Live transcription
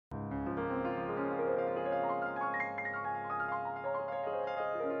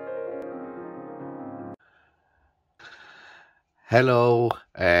Hello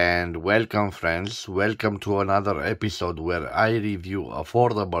and welcome, friends. Welcome to another episode where I review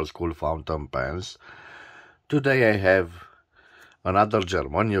affordable school fountain pens. Today I have another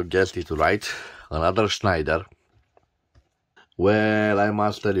German, you guessed it right, another Schneider. Well, I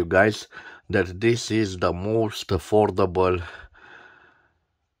must tell you guys that this is the most affordable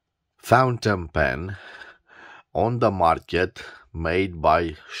fountain pen on the market made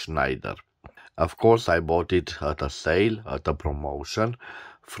by Schneider. Of course, I bought it at a sale, at a promotion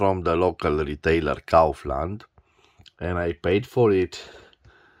from the local retailer Kaufland, and I paid for it.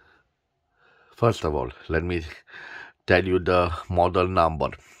 First of all, let me tell you the model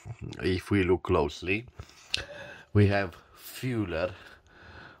number. If we look closely, we have Fuller,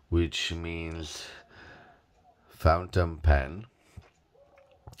 which means fountain pen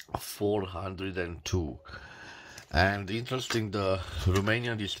 402. And interesting, the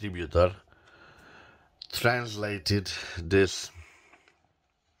Romanian distributor translated this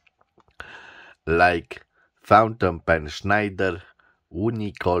like fountain pen Schneider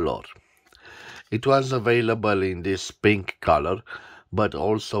Unicolor. It was available in this pink color, but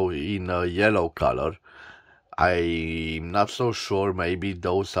also in a yellow color. I'm not so sure, maybe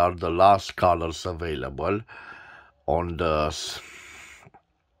those are the last colors available on the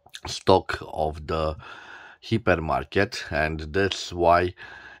stock of the hypermarket, and that's why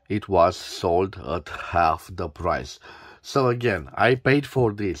it was sold at half the price. So again, I paid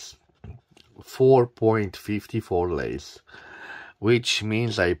for this 4.54 lays, which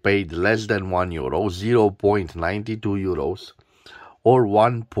means I paid less than €1, 0.92 euros, or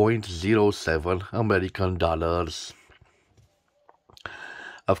 1.07 American dollars.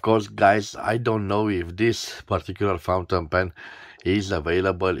 Of course, guys, I don't know if this particular fountain pen is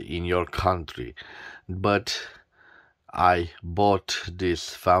available in your country, but I bought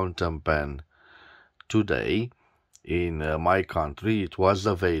this fountain pen today in my country. It was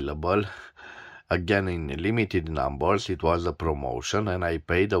available again in limited numbers. It was a promotion and I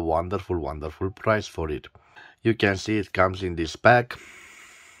paid a wonderful price for it. You can see it comes in this pack,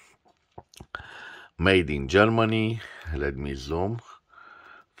 made in Germany. Let me zoom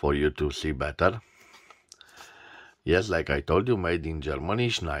for you to see better. Yes, like I told you, made in Germany,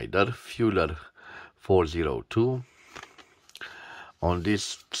 Schneider, Fuller 402. On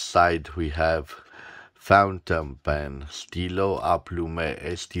this side we have fountain pen, stilo a plume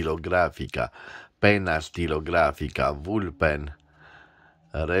e stilografica, penna stilografica, vulpen,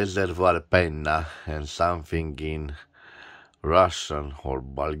 reservoir penna, and something in Russian or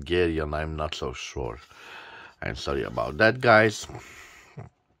Bulgarian, I'm not so sure. I'm sorry about that, guys.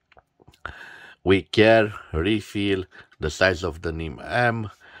 We care, refill, the size of the nib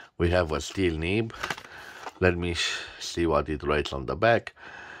M. We have a steel nib. Let me see what it writes on the back.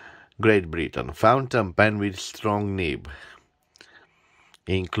 Great Britain, fountain pen with strong nib.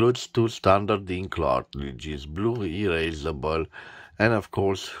 Includes 2 standard ink cartridges, blue erasable, and of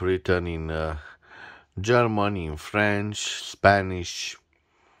course written in German, in French, Spanish,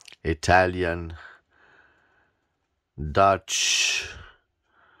 Italian, Dutch,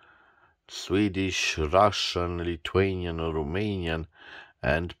 Swedish, Russian, Lithuanian, Romanian,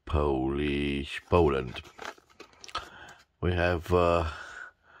 and Poland. We have a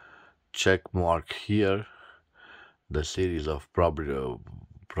check mark here, the series of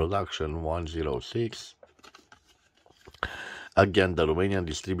production 106. Again, the Romanian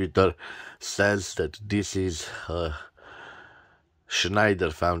distributor says that this is a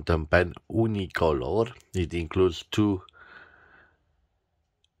Schneider fountain pen Unicolor. It includes 2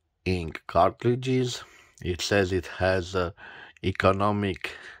 ink cartridges. It says it has a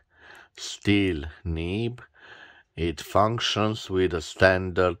economic steel nib. It functions with a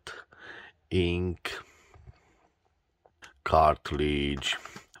standard ink cartridge.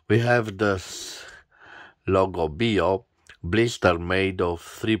 We have this logo bio, blister made of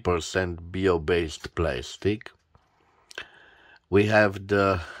 3% bio-based plastic. We have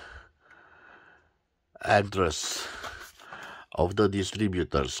the address of the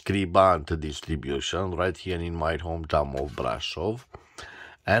distributor, Scribant Distribution, right here in my hometown of Brașov.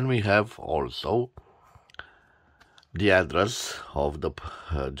 And we have also the address of the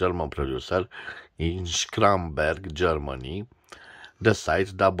German producer in Schramberg, Germany. The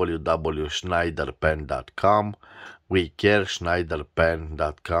site www.schneiderpen.com. We care,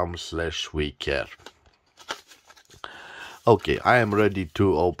 schneiderpen.com/wecare. Okay, I am ready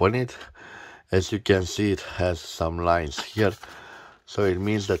to open it. As you can see, it has some lines here, so it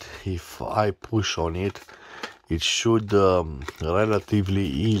means that if I push on it, it should relatively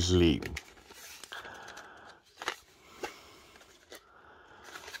easily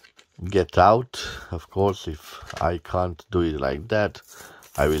get out. Of course, if I can't do it like that,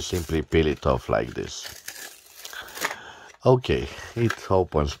 I will simply peel it off like this. Okay, it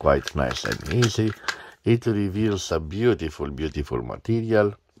opens quite nice and easy. It reveals a beautiful, beautiful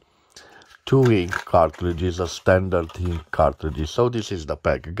material. 2 ink cartridges, a standard ink cartridge. So this is the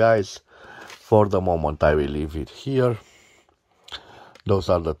pack, guys. For the moment, I will leave it here. Those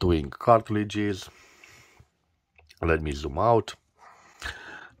are the 2 ink cartridges. Let me zoom out.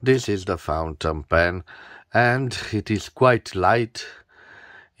 This is the fountain pen, and it is quite light.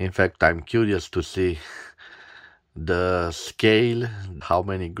 In fact, I'm curious to see the scale, how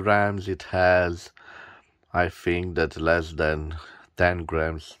many grams it has. I think that less than 10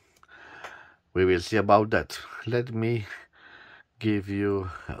 grams. We will see about that. Let me give you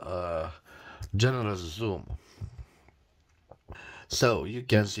a general zoom. So you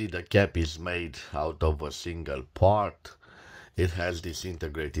can see the cap is made out of a single part. It has this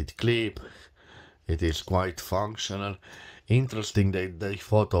integrated clip. It is quite functional. Interesting that they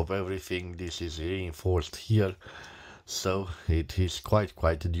thought of everything. This is reinforced here, so it is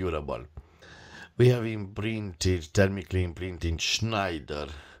quite durable. We have imprinted, thermically imprinted Schneider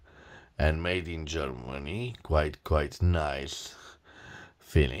and made in Germany. Quite nice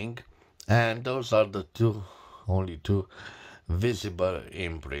feeling. And those are the only two visible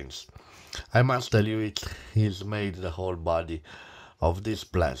imprints. I must tell you, it is made the whole body of this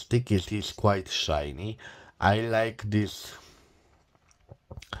plastic. It is quite shiny. I like this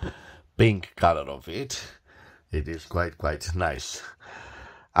pink color of it. It is quite nice.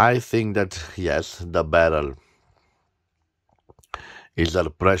 I think that yes, the barrel is a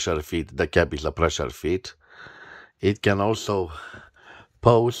pressure fit. The cap is a pressure fit. It can also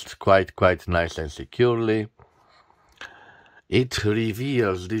post quite nice and securely. It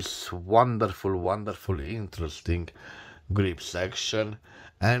reveals this wonderful, interesting grip section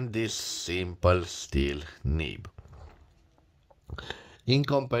and this simple steel nib. In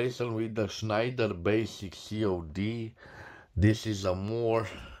comparison with the Schneider Basic COD, this is a more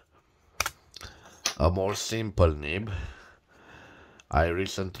simple nib. I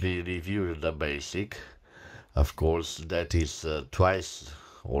recently reviewed the Basic. Of course, that is twice,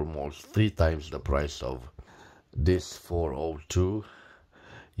 almost 3 times the price of this 402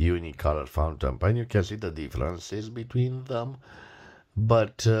 Unicolor fountain pen. You can see the differences between them,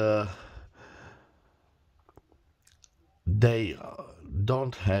 but they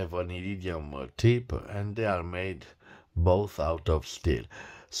don't have an iridium tip, and they are made both out of steel.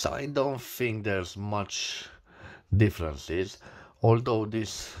 So I don't think there's much differences, although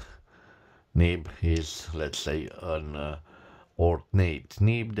this nib is, let's say, an ornate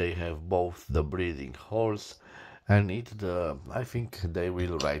nib. They have both the breathing holes and I think they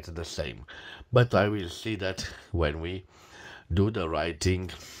will write the same, but I will see that when we do the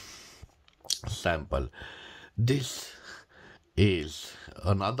writing sample. This is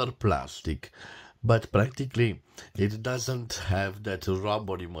another plastic, but practically it doesn't have that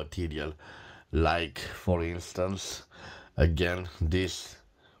rubbery material like, for instance, again, this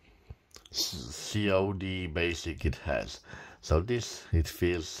COD Basic it has. So this, it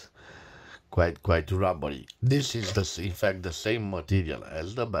feels quite rubbery. This is in fact the same material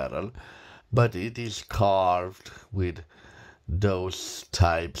as the barrel, but it is carved with those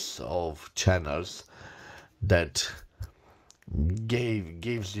types of channels that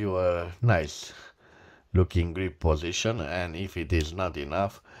gives you a nice looking grip position, and if it is not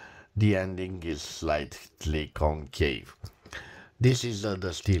enough, the ending is slightly concave. This is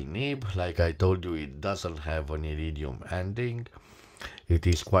the steel nib. Like I told you, it doesn't have an iridium ending. It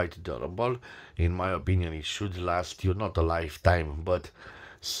is quite durable. In my opinion, it should last you not a lifetime, but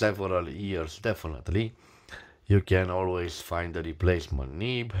several years definitely. You can always find a replacement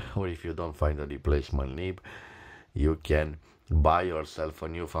nib, or if you don't find a replacement nib, you can buy yourself a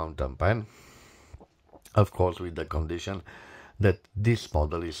new fountain pen. Of course, with the condition that this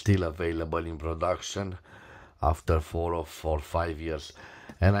model is still available in production after 4 or 5 years.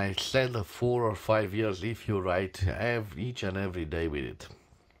 And I said 4 or 5 years if you write each and every day with it.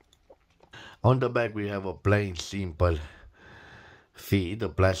 On the back we have a plain simple feed, a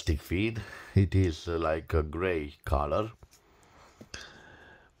plastic feed. It is like a gray color.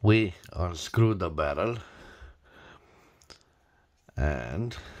 We unscrew the barrel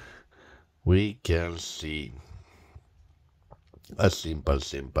and we can see a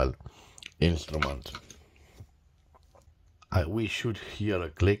simple instrument. We should hear a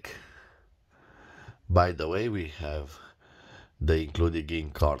click. By the way, we have the including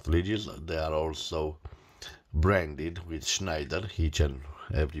ink cartridges. They are also branded with Schneider, each and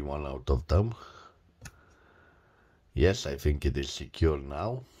every one out of them. Yes, I think it is secure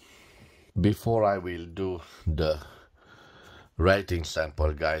now. Before I will do the writing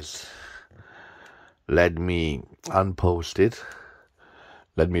sample, guys, let me unpost it.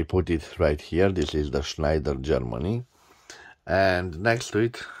 Let me put it right here. This is the Schneider, Germany. And next to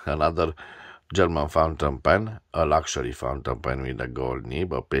it, another German fountain pen, a luxury fountain pen with a gold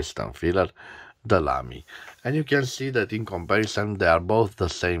nib, a piston filler, the Lamy. And you can see that in comparison they are both the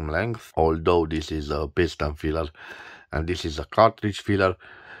same length, although this is a piston filler and this is a cartridge filler.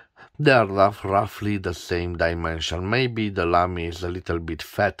 They are roughly the same dimension. Maybe the Lamy is a little bit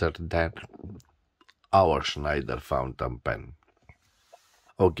fatter than our Schneider fountain pen.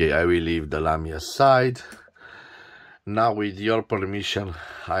 Okay, I will leave the Lamy aside. Now, with your permission,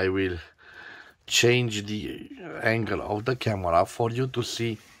 I will change the angle of the camera for you to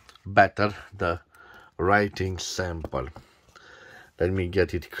see better the writing sample. Let me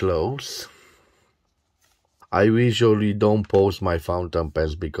get it close. I usually don't pose my fountain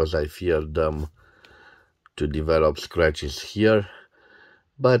pens because I fear them to develop scratches here,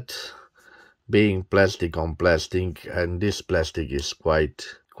 but being plastic on plastic, and this plastic is quite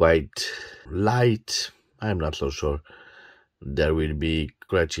light, I'm not so sure there will be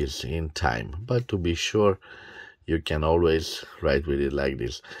scratches in time, but to be sure you can always write with it like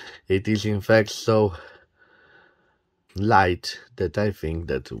this. It is in fact so light that I think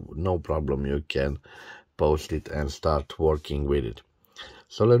that no problem you can post it and start working with it.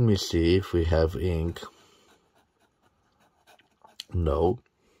 So let me see if we have ink. No,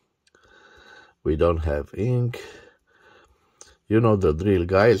 we don't have ink. You know the drill,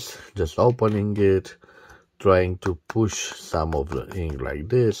 guys. Just opening it, trying to push some of the ink like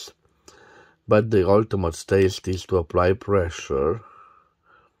this. But the ultimate stage is to apply pressure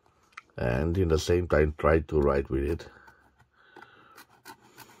and in the same time try to write with it.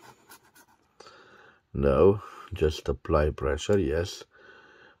 No, just apply pressure. Yes,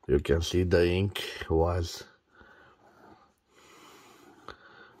 you can see the ink was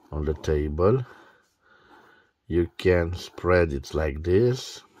on the table. You can spread it like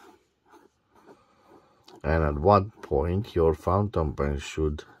this, and at one point your fountain pen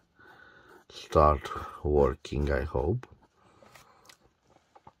should start working, I hope.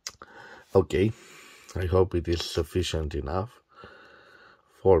 Okay, I hope it is sufficient enough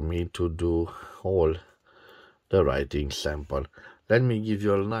for me to do all the writing sample. Let me give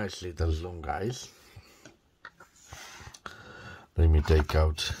you a nice little zoom, guys. Let me take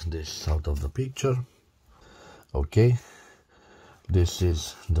out this out of the picture. Okay, this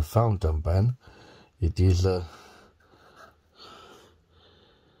is the fountain pen. It is a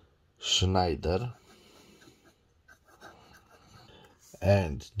Schneider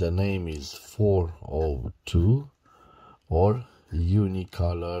and the name is 402 or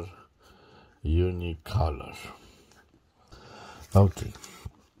Unicolor. Okay,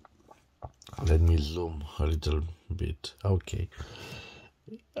 let me zoom a little bit. Okay,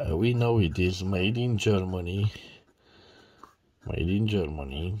 we know it is made in Germany.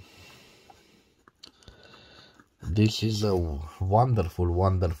 This is a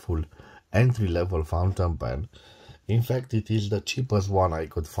wonderful entry-level fountain pen. In fact, it is the cheapest one I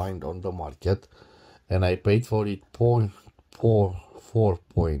could find on the market, and I paid for it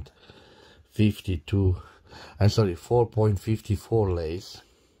 4.54 lays,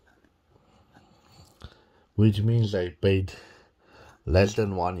 which means I paid less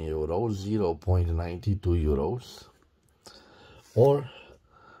than €1, 0.92 euros, or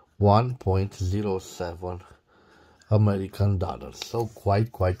 1.07 American dollars. So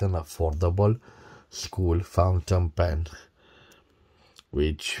quite an affordable school fountain pen,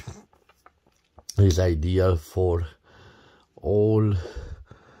 which is ideal for all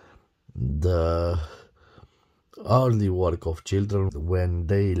the early work of children when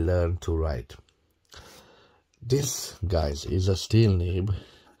they learn to write. This, guys, is a steel nib,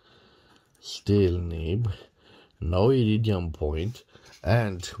 no iridium point,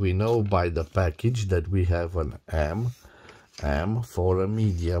 and we know by the package that we have an M for a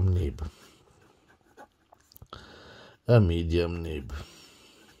medium nib.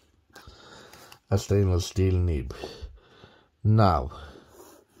 A stainless steel nib. Now,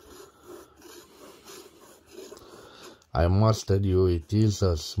 I must tell you, it is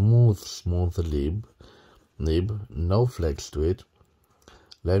a smooth nib, no flex to it.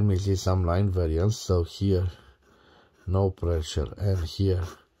 Let me see some line variance. So here, no pressure, and here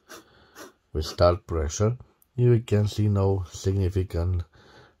we start pressure. You can see no significant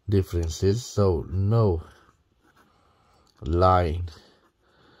differences, so no line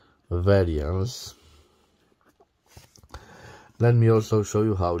variance. Let me also show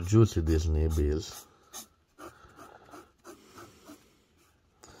you how juicy this nib is.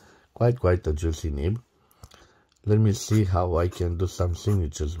 Quite a juicy nib. Let me see how I can do some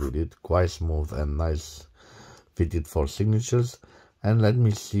signatures with it. Quite smooth and nice fitted for signatures. And let me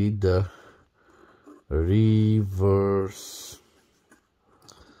see the reverse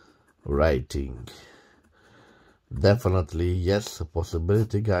writing. Definitely, yes, a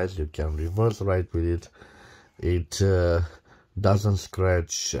possibility, guys. You can reverse write with it. It doesn't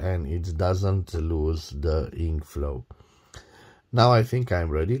scratch and it doesn't lose the ink flow. Now I think I'm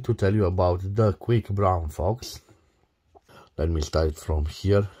ready to tell you about the Quick Brown Fox. Let me start from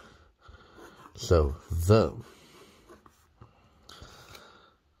here. So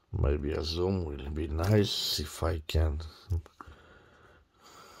maybe a zoom will be nice if I can.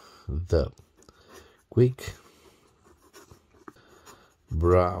 The Quick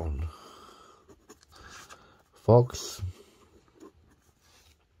Brown Fox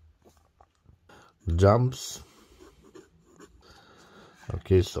jumps,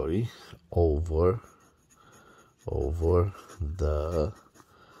 okay, sorry, over the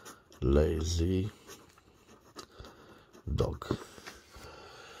lazy dog.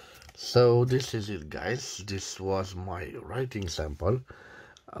 So this is it, guys. This was my writing sample.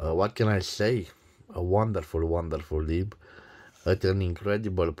 What can I say? A wonderful nib at an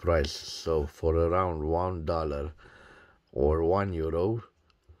incredible price. So for around $1 or €1,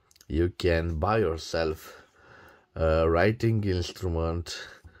 you can buy yourself a writing instrument,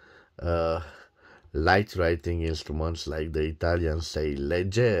 light writing instruments, like the Italians say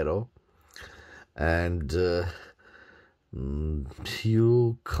leggero, and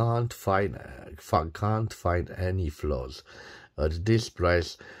you can't find any flaws at this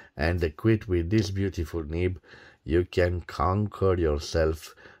price. And equipped with this beautiful nib, you can conquer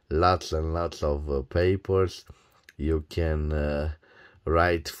yourself lots and lots of papers. You can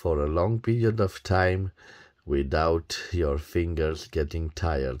write for a long period of time without your fingers getting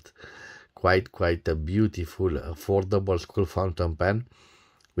tired. Quite a beautiful, affordable school fountain pen.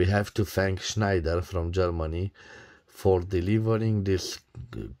 We have to thank Schneider from Germany for delivering this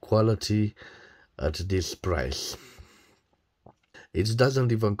quality at this price. It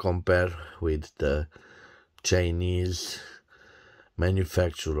doesn't even compare with the Chinese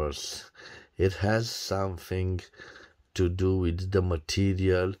manufacturers. It has something to do with the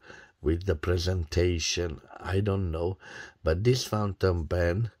material, with the presentation, I don't know, but this fountain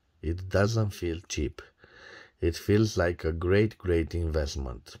pen, it doesn't feel cheap. It feels like a great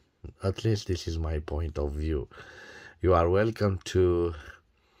investment. At least this is my point of view. You are welcome to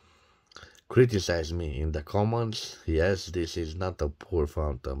criticize me in the comments. Yes, this is not a poor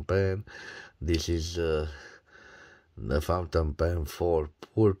fountain pen. This is the fountain pen for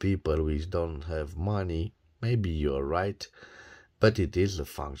poor people which don't have money. Maybe you're right, but it is a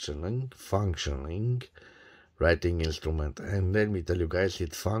functioning writing instrument, and let me tell you guys,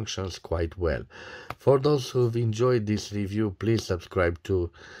 it functions quite well. For those who've enjoyed this review, please subscribe to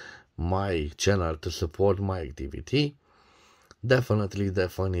my channel to support my activity. Definitely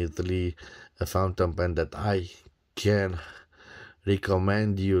a fountain pen that I can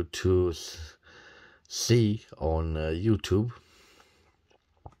recommend you to see on YouTube,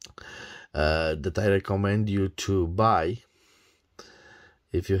 that I recommend you to buy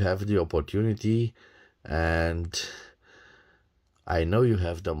if you have the opportunity. And I know you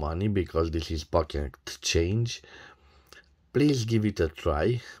have the money because this is pocket change. Please give it a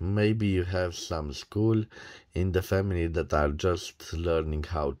try. Maybe you have some school in the family that are just learning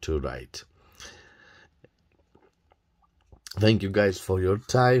how to write. Thank you guys for your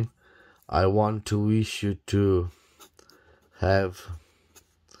time. I want to wish you to have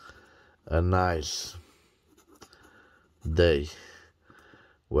a nice day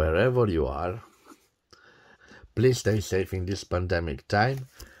wherever you are. Please stay safe in this pandemic time.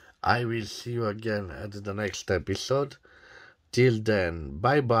 I will see you again at the next episode. Till then,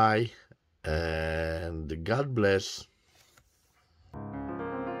 bye bye and God bless.